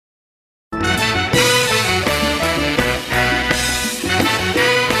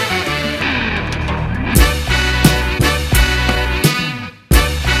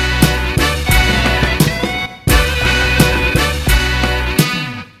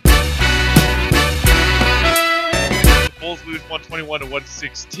Bulls lose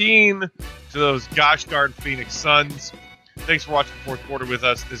 121-116 to those gosh darn Phoenix Suns. Thanks for watching the fourth quarter with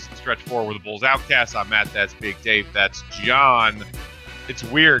us. This is the Stretch 4 with the Bulls Outcast. I'm Matt. That's Big Dave. That's John. It's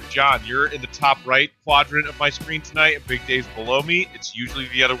weird, John. You're in the top right quadrant of my screen tonight, and Big Dave's below me. It's usually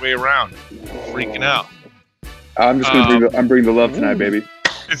the other way around. Freaking out. I'm just going to bring the love tonight, baby.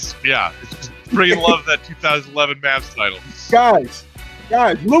 It's just bringing love to that 2011 Mavs title.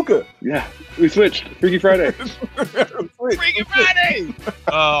 Guys, Luka. Yeah, we switched. Freaky Friday. Freaky Friday!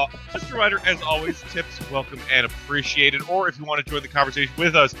 Just a reminder, as always, tips welcome and appreciated. Or if you want to join the conversation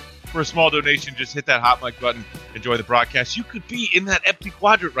with us for a small donation, just hit that hot mic button and join the broadcast. You could be in that empty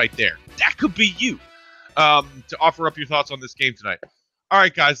quadrant right there. That could be you. To offer up your thoughts on this game tonight. All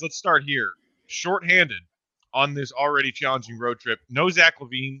right, guys, let's start here. Shorthanded on this already challenging road trip. No Zach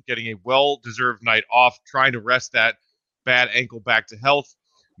LaVine getting a well-deserved night off, trying to rest that bad ankle back to health.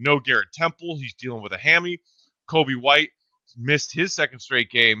 No Garrett Temple. He's dealing with a hammy. Kobe White missed his second straight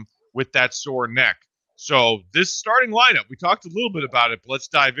game with that sore neck. So this starting lineup, we talked a little bit about it, but let's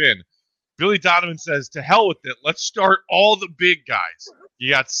dive in. Billy Donovan says, to hell with it. Let's start all the big guys. You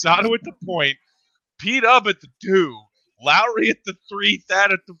got Sato at the point, Pete Up at the 2, Lowry at the 3,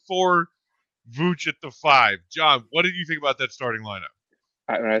 Thad at the 4, Vooch at the 5. John, what did you think about that starting lineup?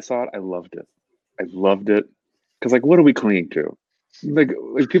 When I saw it, I loved it. Because, what are we clinging to? Like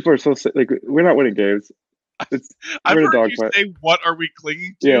people are so like we're not winning games. I've heard you say, "What are we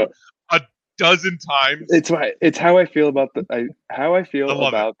clinging to?" Yeah. A dozen times. It's how I feel about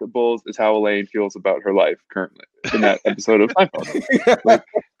the Bulls is how Elaine feels about her life currently in that episode of Seinfeld.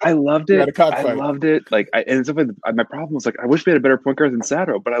 I loved it. I loved it. My problem was I wish we had a better point guard than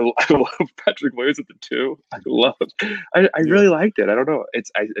Sato, but I love Patrick Williams at the 2. I really liked it. I don't know.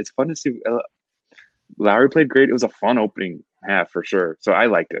 It's fun to see. Lowry played great. It was a fun opening half for sure. So I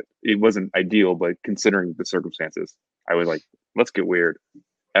liked it. It wasn't ideal, but considering the circumstances, I was like, let's get weird.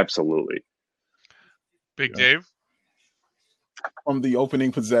 Absolutely. Big Dave? From the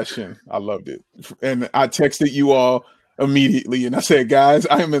opening possession, I loved it. And I texted you all immediately and I said, guys,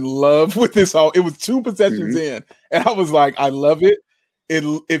 I am in love with this. It was 2 possessions in. And I was like, I love it.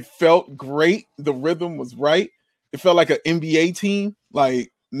 It felt great. The rhythm was right. It felt like an NBA team.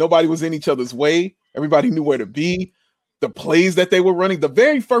 Nobody was in each other's way. Everybody knew where to be. The plays that they were running, the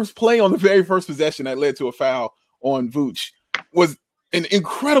very first play on the very first possession that led to a foul on Vooch was an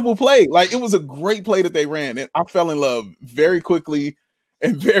incredible play. It was a great play that they ran. And I fell in love very quickly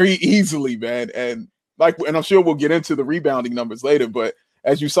and very easily, man. And I'm sure we'll get into the rebounding numbers later, but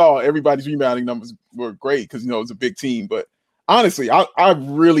as you saw, everybody's rebounding numbers were great because, it was a big team. But honestly, I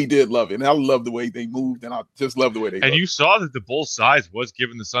really did love it. And I love the way they moved, and I just love the way they And you saw that the Bulls' size was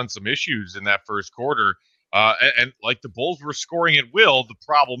giving the Suns some issues in that first quarter. And the Bulls were scoring at will. The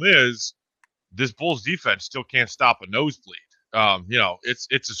problem is this Bulls defense still can't stop a nosebleed.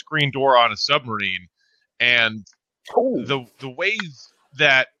 It's a screen door on a submarine. And the ways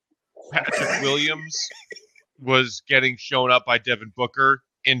that Patrick Williams was getting shown up by Devin Booker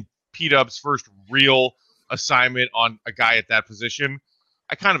in P-Dub's first real assignment on a guy at that position,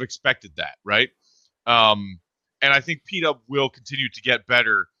 I kind of expected that, right? And I think P-Dub will continue to get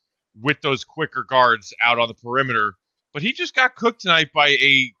better with those quicker guards out on the perimeter. But he just got cooked tonight by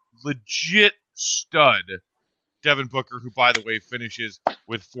a legit stud, Devin Booker, who, by the way, finishes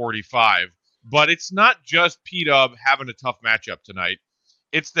with 45. But it's not just P-Dub having a tough matchup tonight.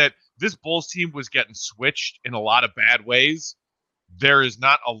 It's that this Bulls team was getting switched in a lot of bad ways. There is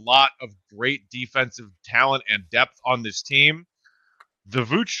not a lot of great defensive talent and depth on this team. The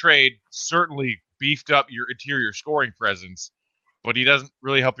Vooch trade certainly beefed up your interior scoring presence, but he doesn't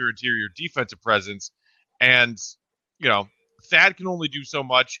really help your interior defensive presence. And, Thad can only do so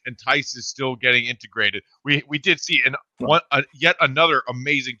much, and Tice is still getting integrated. We did see yet another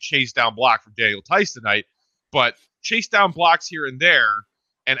amazing chase down block from Daniel Tice tonight, but chase down blocks here and there,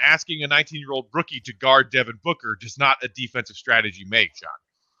 and asking a 19-year-old rookie to guard Devin Booker does not a defensive strategy make, John.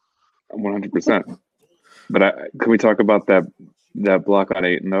 100%. But can we talk about that block on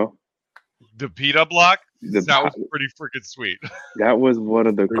Ayton, though? The P-Dub block? That was pretty freaking sweet. That was one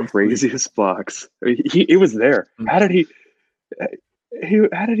of the craziest blocks. It was there. How did he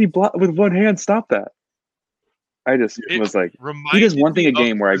block with one hand stop that? I just was like, he does one thing a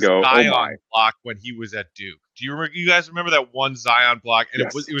game where I go, Zion oh my. Block when he was at Duke. Do you guys remember that one Zion block? And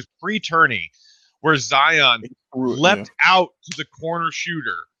Yes. it was pre-tourney where Zion leapt out to the corner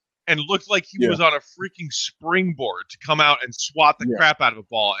shooter and looked like he was on a freaking springboard to come out and swat the crap out of a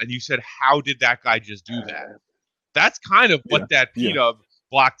ball. And you said, how did that guy just do that? That's kind of what that P-Dub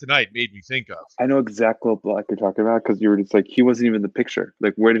block tonight made me think of. I know exactly what block you're talking about because you were just like, he wasn't even in the picture.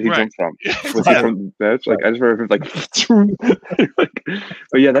 Like, where did he jump from? Was he from the bench? Like, I just remember him like,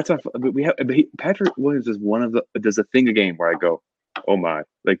 but yeah, that's not. But we have Patrick Williams is one of the does a thing a game where I go, oh my,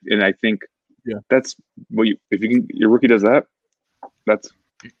 like, and I think that's what your rookie does that, that's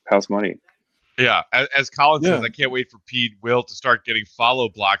house money. Yeah, as Colin says, I can't wait for Pete Will to start getting follow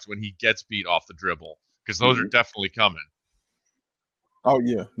blocks when he gets beat off the dribble because those are definitely coming. Oh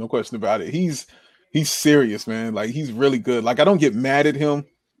yeah, no question about it. He's serious, man. Like he's really good. Like I don't get mad at him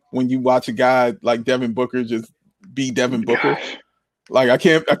when you watch a guy like Devin Booker just be Devin Booker. Like I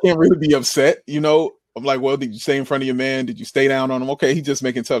can't really be upset. You know, I'm like, well, did you stay in front of your man? Did you stay down on him? Okay, he's just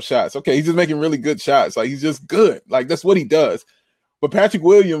making tough shots. Okay, he's just making really good shots. Like he's just good. Like that's what he does. But Patrick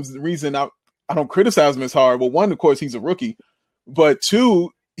Williams, the reason I don't criticize him as hard. Well, one, of course, he's a rookie, but two,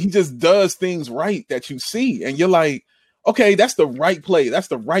 he just does things right that you see, and you're like, okay, that's the right play. That's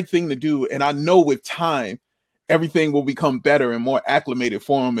the right thing to do. And I know with time, everything will become better and more acclimated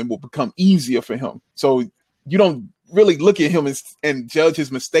for him and will become easier for him. So you don't really look at him and judge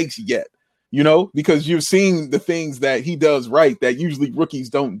his mistakes yet, you know, because you're seeing the things that he does right that usually rookies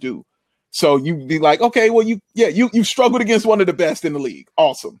don't do. So you be like, okay, well, you struggled against one of the best in the league.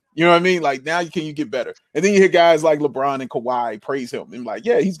 Awesome. You know what I mean? Like now you get better. And then you hear guys like LeBron and Kawhi praise him and like,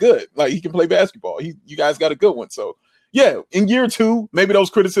 yeah, he's good. Like he can play basketball. You guys got a good one. So yeah, in year 2, maybe those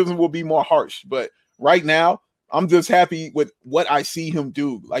criticisms will be more harsh. But right now, I'm just happy with what I see him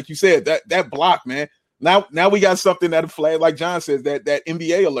do. Like you said, that block, man. Now we got something that'll flag, like John says, that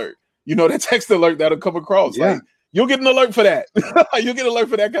NBA alert. You know, that text alert that'll come across. Yeah. Like you'll get an alert for that. You'll get an alert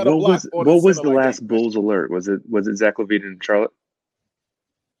for that kind of block. What was the last Bulls alert? Was it Zach LaVine in Charlotte?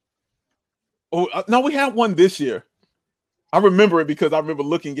 Oh no, we had one this year. I remember it because I remember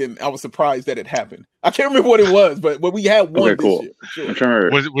looking and I was surprised that it happened. I can't remember what it was, but we had one this year. Sure. I'm trying to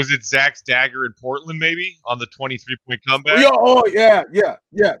remember. Was it Zach's dagger in Portland maybe on the 23-point comeback? Yeah.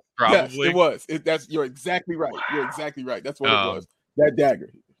 Probably. Yes, it was. You're exactly right. You're exactly right. That's what it was. That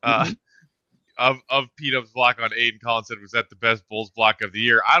dagger. Of Pete's block on Aiden, Collins said, was that the best Bulls block of the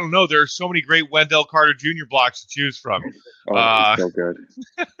year? I don't know. There are so many great Wendell Carter Jr. blocks to choose from. So good.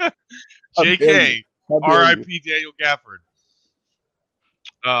 JK, R.I.P. Daniel Gafford.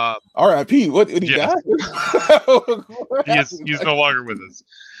 R.I.P. What did he die? He's no longer with us.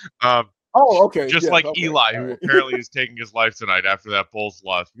 Okay. Like Eli, who apparently is taking his life tonight after that Bulls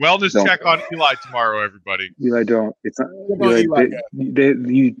loss. Wellness check on Eli tomorrow, everybody. Eli, don't. It's not.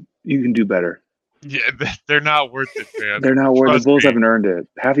 You can do better. Yeah, they're not worth it, man. They're not worth it. The Bulls haven't earned it.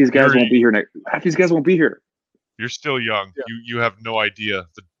 Half these guys won't be here. Half these guys won't be here. You're still young. Yeah. You have no idea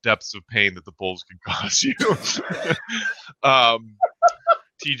the depths of pain that the Bulls can cause you.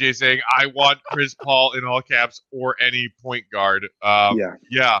 TJ saying, I want Chris Paul in all caps or any point guard.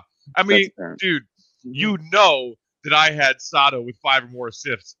 Yeah. I mean, dude, you know that I had Sato with 5 or more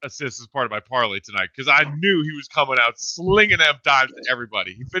assists as part of my parlay tonight because I knew he was coming out slinging them dimes to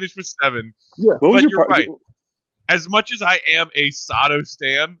everybody. He finished with 7. Yeah, but you're right. As much as I am a Sato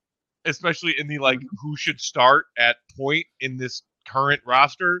stan, especially in the who should start at point in this current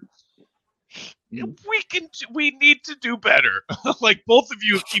roster, we need to do better. Like both of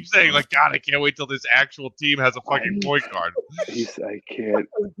you keep saying, like, God, I can't wait till this actual team has a fucking point guard. I can't.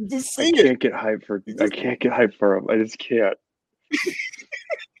 I can't get hyped for. I can't get hyped for him. I just can't.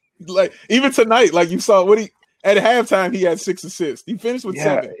 Like even tonight, like you saw what at halftime he had 6 assists. He finished with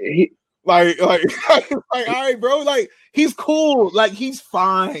 7. Like, all right, bro. Like he's cool. Like he's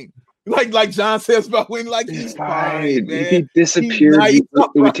fine. Like John says about when he's fine, man. If he disappeared, it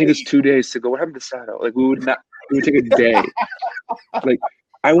would take us 2 days to go. What happened to Sato? Like we would take a day. Like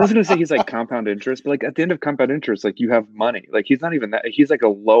I wasn't gonna say he's like compound interest, but like at the end of compound interest, like you have money. Like he's not even that. He's like a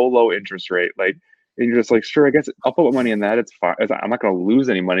low interest rate. Like and you're just like, sure, I guess I'll put money in that. It's fine. I'm not gonna lose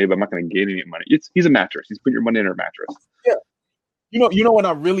any money, but I'm not gonna gain any money. He's a mattress. He's putting your money in a mattress. Yeah. You know when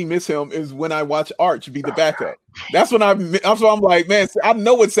I really miss him is when I watch Arch be the backup. That's when I'm like, man, I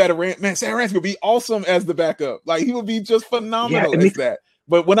know what Satoransky would be awesome as the backup. Like he would be just phenomenal as that.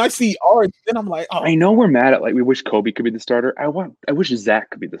 But when I see Arch, then I'm like, oh. I know we're mad at we wish Kobe could be the starter. I wish Zach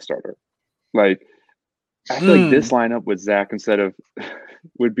could be the starter. Like I feel like this lineup with Zach instead of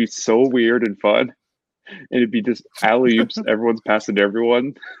would be so weird and fun. And it'd be just alley-oops, everyone's passing to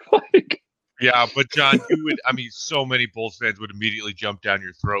everyone. Yeah, but John, so many Bulls fans would immediately jump down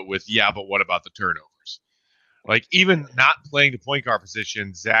your throat with, but what about the turnovers? Like, even not playing the point guard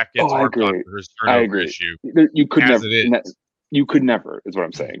position, Zach gets harped on for his turnover issue. You could never, is what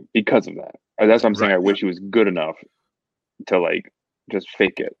I'm saying, because of that. That's what I'm saying. I wish he was good enough to, just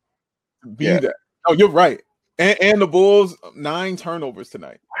fake it. That. Oh, you're right. And the Bulls 9 turnovers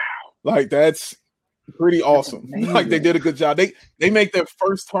tonight. Wow, like that's pretty awesome. Like they did a good job. They make their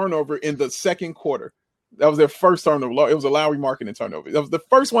first turnover in the second quarter. That was their first turnover. It was a Lowry marketing turnover. That was the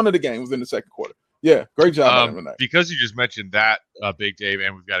first one of the game. Was in the second quarter. Yeah, great job tonight. Because you just mentioned that, Big Dave,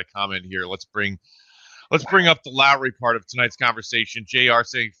 and we've got a comment here. Let's bring up the Lowry part of tonight's conversation. JR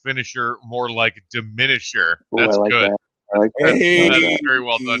saying finisher more like diminisher. That's good. I like that. That's very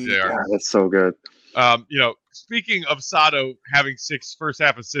well done, JR. Yeah, that's so good. Speaking of Sato having 6 first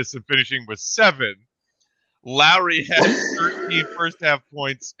half assists and finishing with 7, Lowry has 13 first half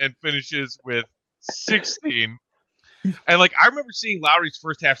points and finishes with 16. And like I remember seeing Lowry's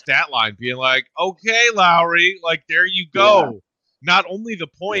first half stat line being like, okay, Lowry, like there you go. Yeah. Not only the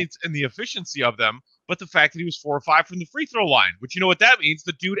points and the efficiency of them, but the fact that he was 4 or 5 from the free throw line, which you know what that means?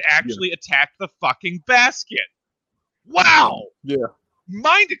 The dude actually attacked the fucking basket. Wow. Yeah.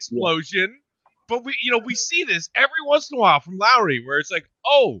 Mind explosion. Yeah. But we see this every once in a while from Lowry where it's like,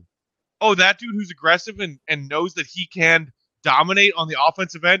 oh, that dude who's aggressive and knows that he can dominate on the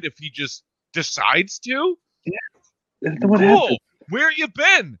offensive end if he just decides to. Yeah. Cool. Where you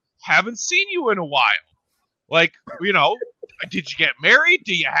been? Haven't seen you in a while. Like, did you get married?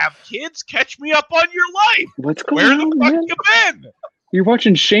 Do you have kids? Catch me up on your life. What's going on? Where the fuck you been? You're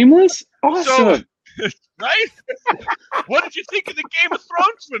watching Shameless? Awesome. So, right? What did you think of the Game of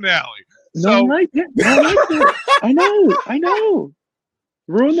Thrones finale? I know.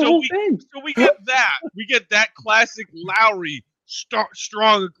 Ruin the whole thing. So we get that. We get that classic Lowry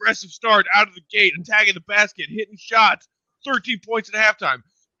strong, aggressive start out of the gate, attacking the basket, hitting shots, 13 points at halftime.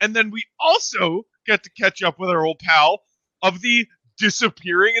 And then we also get to catch up with our old pal of the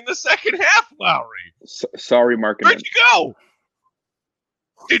disappearing in the second half, Lowry. Sorry, Mark. Where'd you go?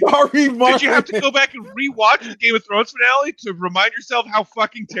 Did you have to go back and rewatch the Game of Thrones finale to remind yourself how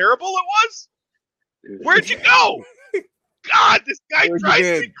fucking terrible it was? Where'd you go? God, this guy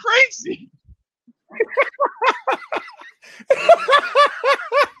drives me crazy.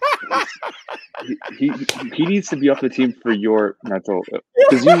 He needs to be off the team for your mental,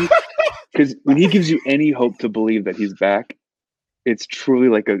 because when he gives you any hope to believe that he's back, it's truly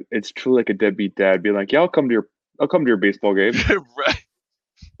like a deadbeat dad being like, yeah, I'll come to your baseball game. Right.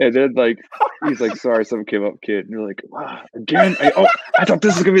 And then he's like, sorry, something came up, kid. And you're like, wow, again? I thought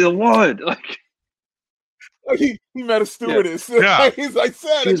this was gonna be the one. Like he met a stewardess. Yeah. He's like,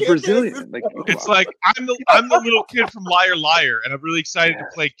 sad. He's Brazilian. Like, it's like I'm the little kid from Liar Liar, and I'm really excited to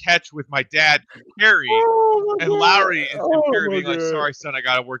play catch with my dad, Harry, and Lowry, and Harry being like, sorry, son, I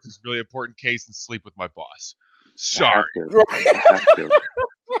gotta work this really important case and sleep with my boss. Sorry.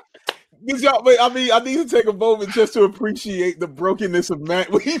 I need to take a moment just to appreciate the brokenness of Matt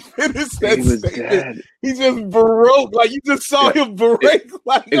when he finished that statement. He just broke. Like, you just saw him break.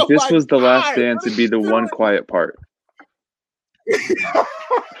 If this was the last dance, it'd be the one quiet part.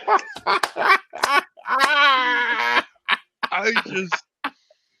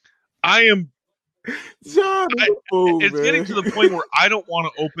 I am. John, it's getting to the point where I don't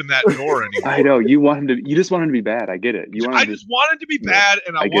want to open that door anymore. I know you just want him to be bad. I get it. I just want him to be bad,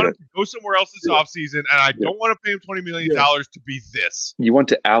 and I want him to go somewhere else this offseason, and I don't want to pay him $20 million to be this. You want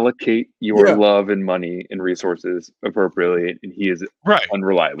to allocate your love and money and resources appropriately, and he is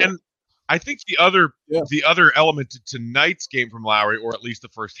unreliable. And I think the other element to tonight's game from Lowry, or at least the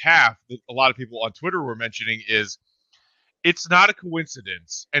first half, that a lot of people on Twitter were mentioning is, it's not a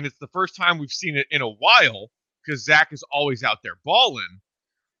coincidence, and it's the first time we've seen it in a while because Zach is always out there balling.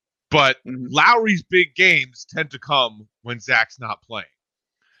 But Lowry's big games tend to come when Zach's not playing.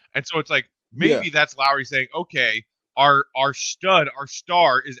 And so it's like, maybe that's Lowry saying, okay, our star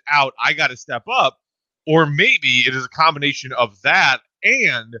is out. I got to step up. Or maybe it is a combination of that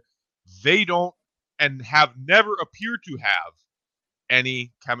and they don't and have never appeared to have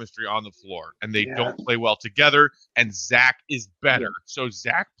any chemistry on the floor, and they don't play well together, and Zach is better. So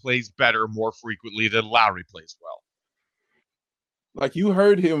Zach plays better more frequently than Lowry plays well. Like, you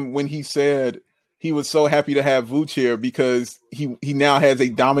heard him when he said he was so happy to have Vooch here because he now has a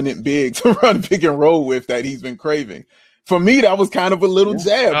dominant big to run pick and roll with that he's been craving. For me, that was kind of a little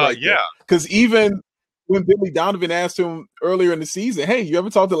jab. Because even when Billy Donovan asked him earlier in the season, hey, you ever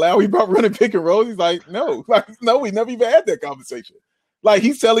talk to Lowry about running pick and roll? He's like, no. No, we never even had that conversation. Like,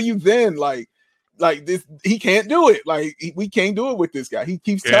 he's telling you then, like this, he can't do it. Like, we can't do it with this guy. He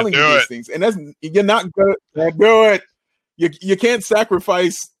keeps telling you these things, and you're not good. Can't do it. You can't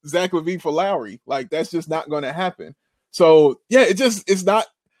sacrifice Zach LaVine for Lowry. Like, that's just not going to happen. So yeah, it's not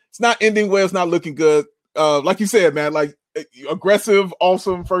ending well. It's not looking good. Like you said, man, like aggressive,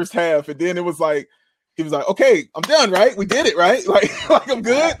 awesome first half, and then it was like He was like, okay, I'm done, right? We did it, right? Like I'm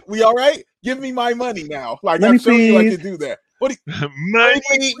good. We all right? Give me my money now. Like money, I've shown you I can do that. What? Money,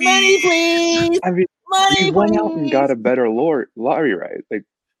 please. I mean, Money, he went out and got a better Lowry, right? Like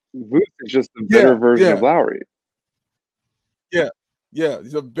Vooch is just a better version of Lowry. Yeah,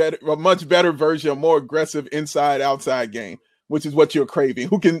 he's a much better version, a more aggressive inside-outside game, which is what you're craving.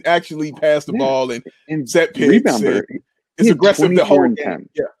 Who can actually pass the ball and set picks? Rebounder. It's aggressive the whole game.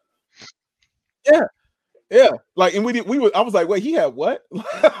 10. Yeah. Like, and I was like, wait, he had what?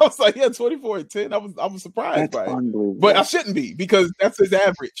 I was like, he had 24 and 10. I was surprised by it, but I shouldn't be because that's his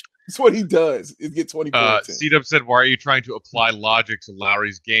average. That's what he does is get 24 and 10. C-Dub said, why are you trying to apply logic to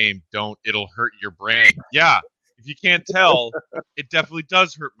Lowry's game? It'll hurt your brain. Yeah. If you can't tell, it definitely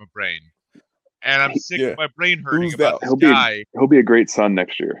does hurt my brain. And I'm sick of my brain hurting about this guy. He'll be a great son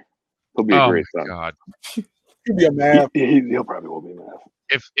next year. He'll be a great son. God. He'll be a math. He'll probably will be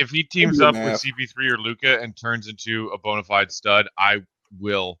math. If he teams up with CP3 or Luka and turns into a bona fide stud, I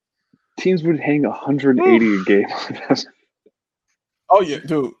will. Teams would hang 180 a game. Oh, yeah,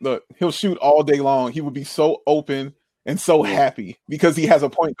 dude. Look, he'll shoot all day long. He would be so open and so happy because he has a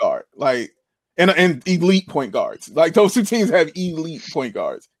point guard. Like, and elite point guards. Like those two teams have elite point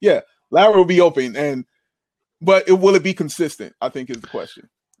guards. Yeah, Lowry will be open, but will it be consistent? I think is the question.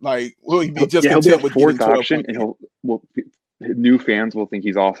 Like, will he be just content with fourth option, and new fans will think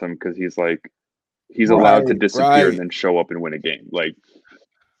he's awesome because he's allowed to disappear and then show up and win a game. Like,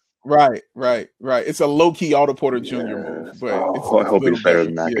 right. It's a low key Otto Porter Jr. move, but I hope he's better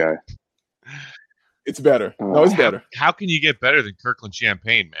than that guy. It's better. No, it's better. How can you get better than Kirkland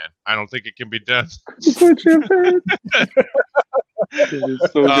Champagne, man? I don't think it can be done. Champagne.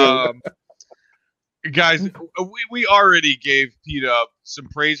 So guys, we already gave P-Dub some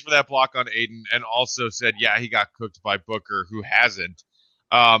praise for that block on Aiden and also said, yeah, he got cooked by Booker, who hasn't.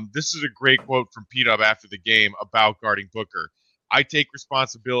 This is a great quote from P-Dub after the game about guarding Booker. I take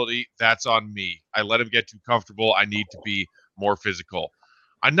responsibility. That's on me. I let him get too comfortable. I need to be more physical.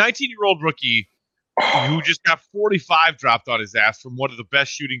 A 19-year-old rookie who just got 45 dropped on his ass from one of the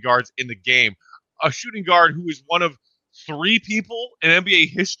best shooting guards in the game. A shooting guard who is one of 3 people in NBA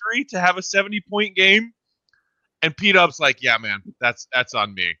history to have a 70-point game. And P-Dub's like, yeah, man, that's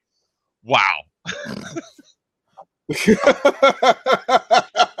on me. Wow.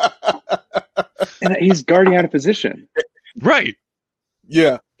 And he's guarding out of position. Right.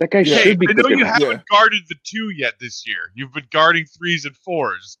 Yeah. That guy should be. I know you haven't guarded the 2 yet this year. You've been guarding 3s and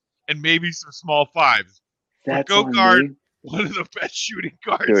 4s. And maybe some small 5s. But go guard one of the best shooting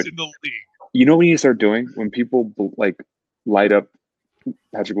guards in the league. You know what you start doing when people light up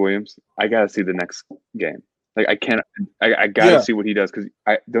Patrick Williams? I gotta see the next game. Like I can't. I gotta see what he does because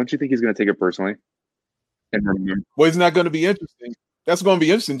don't you think he's gonna take it personally? And remember, well, it's not going to be interesting. That's going to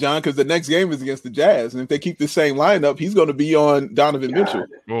be interesting, John, because the next game is against the Jazz, and if they keep the same lineup, he's going to be on Donovan Mitchell.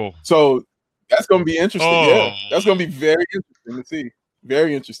 Oh. So that's going to be interesting. Yeah, that's going to be very interesting to see.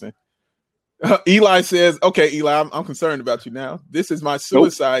 Very interesting. Eli says, okay, Eli, I'm concerned about you now. This is my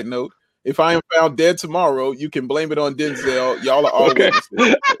suicide note. If I am found dead tomorrow, you can blame it on Denzel. Y'all are all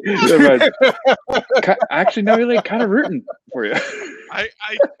Actually, no, really kind of rooting for you. I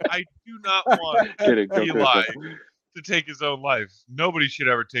do not want Eli to take his own life. Nobody should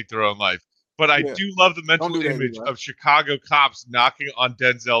ever take their own life. But I do love the mental image of Chicago cops knocking on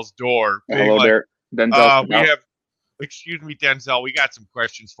Denzel's door. Hello there, Denzel. Excuse me, Denzel. We got some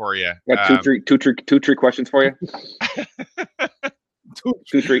questions for you. Yeah, two trick questions for you.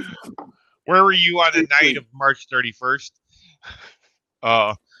 two trick. Where were you on the night of March 31st?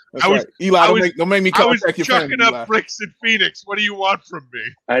 Eli, don't make me I was chucking up bricks in Phoenix. What do you want from me?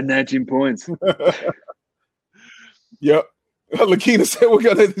 I had 19 points. Yep. Lakina said we're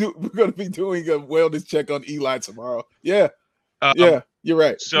gonna be doing a wellness check on Eli tomorrow. Yeah. You're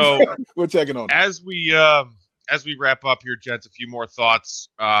right. So we're checking on it. As we wrap up here, gents, a few more thoughts.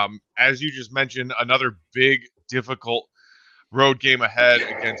 As you just mentioned, another big, difficult road game ahead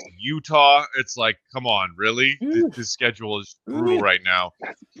against Utah. It's like, come on, really? This schedule is brutal right now.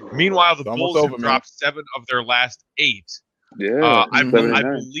 Meanwhile, the Bulls have dropped 7 of their last 8. Yeah, I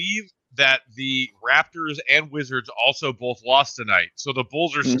believe that the Raptors and Wizards also both lost tonight. So the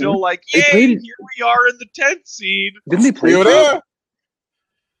Bulls are still like, yay, here we are in the 10th seed. Didn't they play there?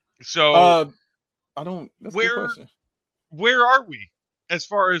 So I don't. That's a good question. Where are we as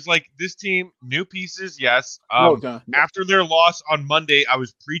far as like this team? New pieces, yes. After their loss on Monday, I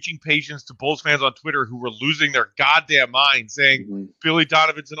was preaching patience to Bulls fans on Twitter who were losing their goddamn mind, saying Billy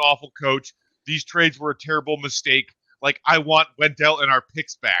Donovan's an awful coach. These trades were a terrible mistake. Like, I want Wendell and our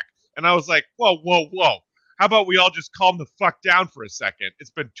picks back. And I was like, whoa. How about we all just calm the fuck down for a second? It's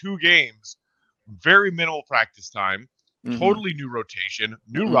been 2 games. very minimal practice time, totally new rotation,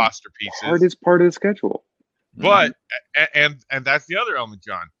 new roster pieces. Hardest part of the schedule. But and that's the other element,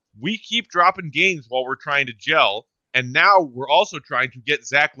 John. We keep dropping games while we're trying to gel, and now we're also trying to get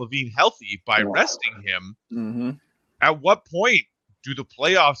Zach LaVine healthy by resting him. At what point do the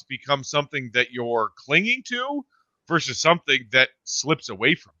playoffs become something that you're clinging to versus something that slips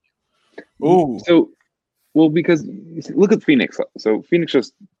away from you? Ooh. So, well, because look at Phoenix. So Phoenix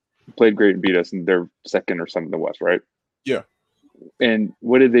just played great and beat us, and they're second or something in the West, right? Yeah. And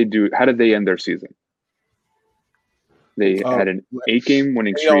what did they do? How did they end their season? They had an 8-game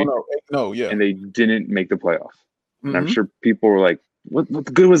winning streak. And they didn't make the playoffs. And I'm sure people were like, what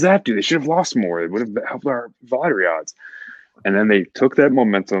good was that do? They should have lost more. It would have helped our lottery odds. And then they took that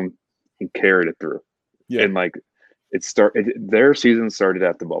momentum and carried it through. Yeah. And like their season started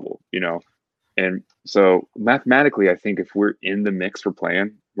at the bubble, you know? And so mathematically, I think if we're in the mix for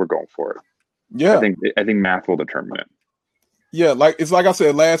playing, we're going for it. Yeah. I think math will determine it. Yeah, like I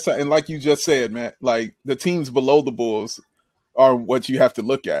said last time, and like you just said, Matt, like the teams below the Bulls are what you have to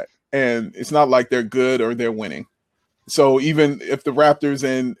look at. And it's not like they're good or they're winning. So even if the Raptors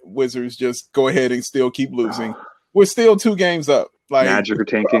and Wizards just go ahead and still keep losing, we're still 2 games up. Like Magic are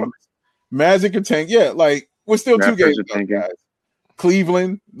tanking. Yeah, like we're still Raptors 2 games up, guys.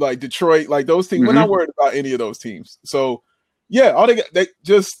 Cleveland, like Detroit, like those teams. We're not worried about any of those teams. So yeah, all they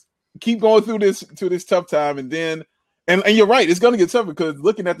just keep going through this tough time, and then and you're right, it's going to get tougher because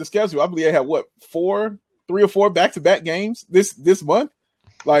looking at the schedule, I believe they have 3 or 4 back-to-back games this month.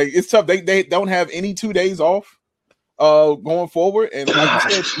 Like it's tough. They don't have any 2 days off going forward, and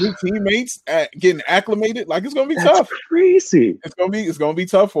like you said, new teammates getting acclimated. Like it's going to be tough. Crazy. It's going to be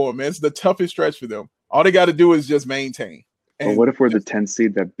tough for them, man. It's the toughest stretch for them. All they got to do is just maintain. But what if we're the 10th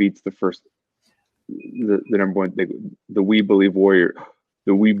seed that beats the number one, the We Believe Warrior,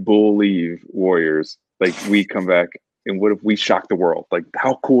 the We Believe Warriors? Like we come back, and what if we shock the world? Like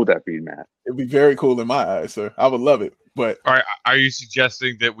how cool would that be, Matt? It'd be very cool in my eyes, sir. I would love it. But are you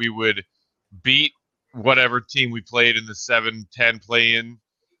suggesting that we would beat whatever team we played in the 7-10 play-in,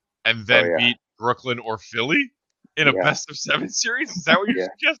 and then beat Brooklyn or Philly in a best of 7 series? Is that what you're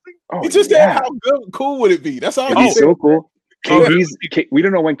suggesting? It's just that how cool would it be? That's all. It'd be so cool. We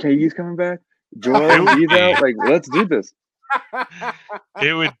don't know when KD's coming back. Joel, he's out. Like, let's do this.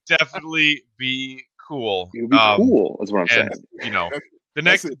 It would definitely be cool. It would be cool. That's what I'm saying. You know, the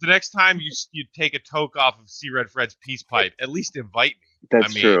next time you take a toke off of C Red Fred's peace pipe, at least invite me.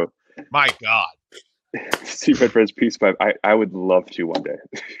 That's true. My God. C Red Fred's peace pipe. I would love to one day.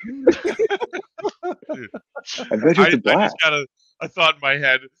 I bet it's a blast. I just got a thought in my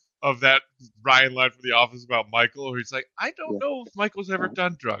head of that Ryan line from The Office about Michael, where he's like, I don't know if Michael's ever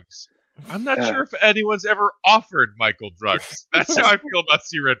done drugs. I'm not sure if anyone's ever offered Michael drugs. That's how I feel about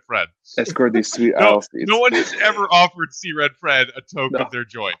C Red Fred. I scored these sweet owl seeds. No one has ever offered C Red Fred a toke of their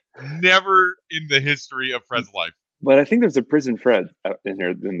joint. Never in the history of Fred's life. But I think there's a prison Fred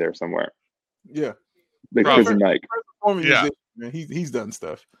in there somewhere. Yeah. Like prison Mike. Yeah. He's done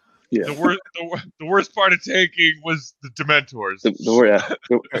stuff. Yeah. The worst part of tanking was the Dementors.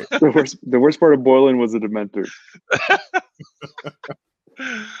 The worst part of boiling was the Dementor.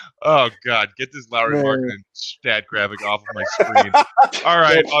 Oh God, get this Lowry Marketing stat graphic off of my screen. All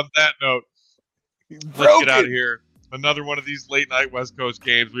right, on that note, let's get out of here. Another one of these late night West Coast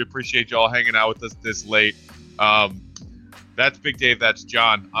games. We appreciate y'all hanging out with us this late. That's Big Dave. That's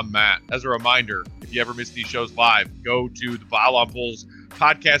John. I'm Matt. As a reminder, if you ever miss these shows live, go to the Ball on Bulls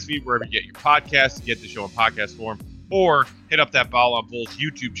podcast feed wherever you get your podcasts to get the show in podcast form, or hit up that Ball on Bulls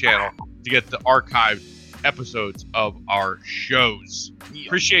YouTube channel to get the archived episodes of our shows.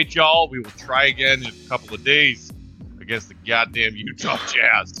 Appreciate y'all. We will try again in a couple of days against the goddamn Utah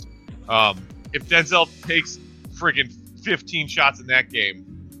Jazz. If Denzel takes friggin' 15 shots in that game,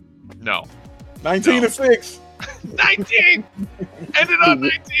 no. 19-6. 19! Ended on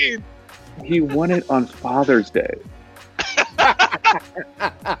 19! He won it on Father's Day.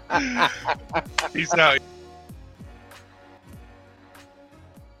 Peace out.